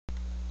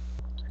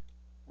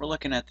We're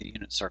looking at the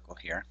unit circle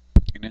here,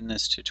 and in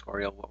this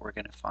tutorial what we're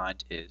going to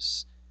find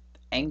is the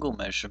angle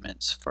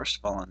measurements, first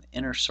of all on the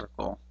inner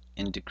circle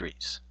in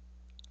degrees,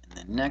 and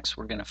then next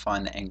we're going to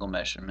find the angle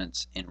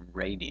measurements in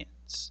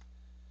radians.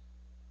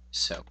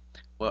 So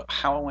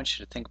how I want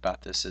you to think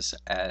about this is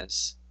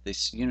as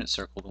this unit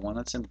circle, the one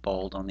that's in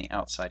bold on the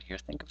outside here,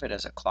 think of it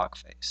as a clock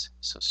face.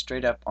 So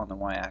straight up on the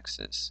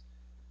y-axis,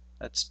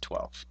 that's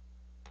 12.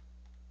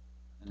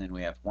 And then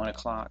we have 1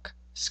 o'clock.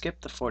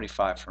 Skip the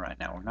 45 for right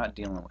now. We're not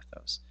dealing with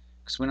those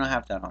because we don't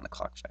have that on the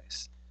clock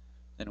face.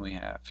 Then we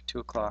have 2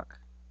 o'clock,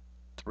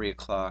 3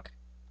 o'clock.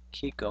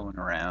 Keep going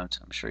around.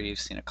 I'm sure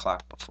you've seen a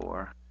clock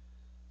before.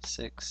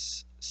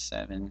 6,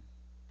 7.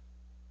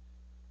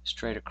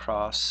 Straight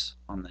across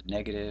on the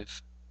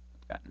negative.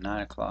 We've got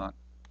 9 o'clock.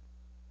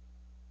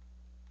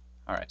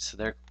 Alright, so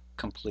there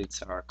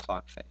completes our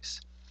clock face.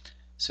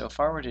 So if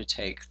I were to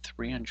take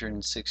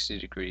 360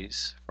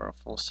 degrees for a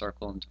full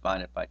circle and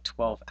divide it by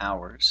 12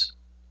 hours,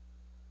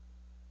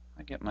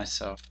 I get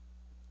myself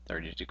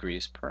 30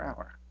 degrees per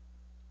hour.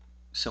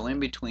 So in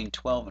between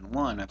 12 and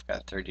 1, I've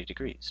got 30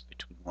 degrees.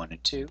 Between 1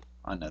 and 2,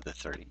 another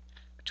 30.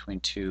 Between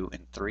 2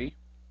 and 3,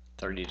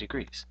 30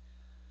 degrees.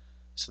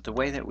 So the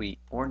way that we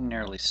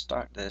ordinarily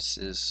start this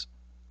is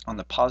on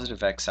the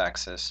positive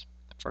x-axis,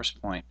 the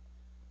first point,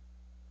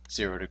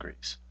 0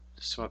 degrees.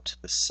 So up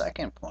to the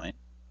second point,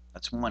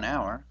 that's 1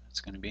 hour,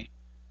 that's going to be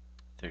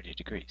 30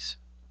 degrees.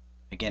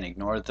 Again,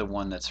 ignore the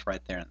one that's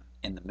right there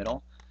in the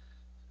middle.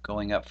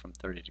 Going up from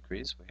 30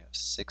 degrees, we have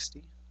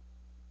 60.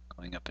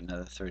 Going up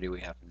another 30,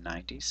 we have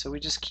 90. So we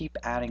just keep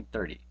adding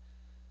 30.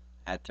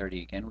 Add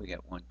 30 again, we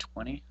get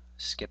 120.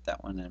 Skip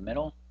that one in the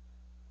middle.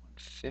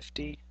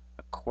 150.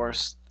 Of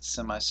course, the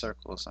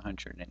semicircle is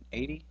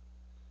 180.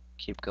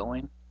 Keep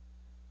going.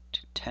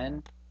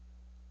 210.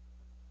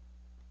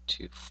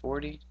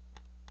 240.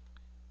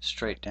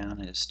 Straight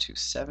down is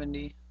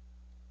 270.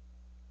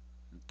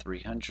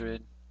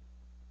 300.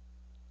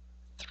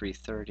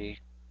 330.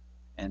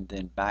 And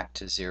then back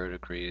to 0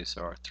 degrees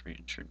or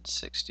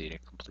 360 to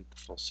complete the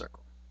full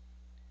circle.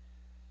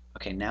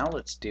 Okay, now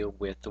let's deal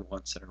with the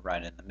ones that are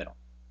right in the middle.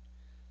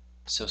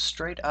 So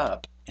straight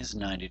up is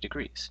 90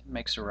 degrees. It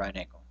makes a right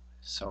angle.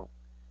 So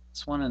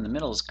this one in the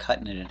middle is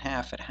cutting it in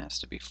half. It has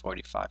to be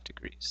 45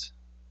 degrees.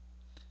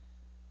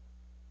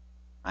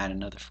 Add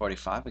another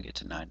 45, I get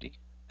to 90.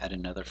 Add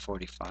another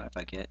 45,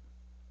 I get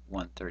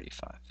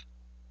 135.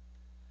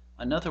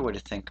 Another way to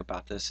think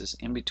about this is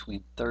in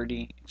between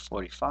 30 and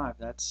 45,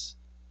 that's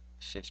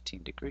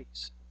 15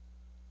 degrees.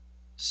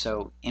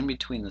 So in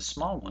between the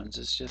small ones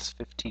is just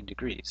 15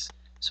 degrees.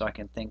 So I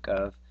can think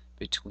of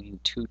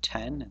between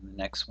 210 and the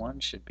next one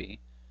should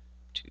be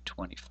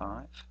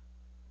 225.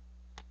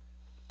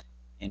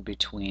 In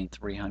between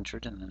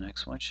 300 and the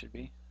next one should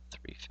be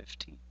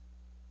 315.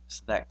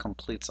 So that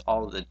completes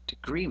all of the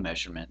degree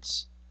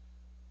measurements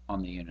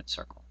on the unit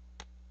circle.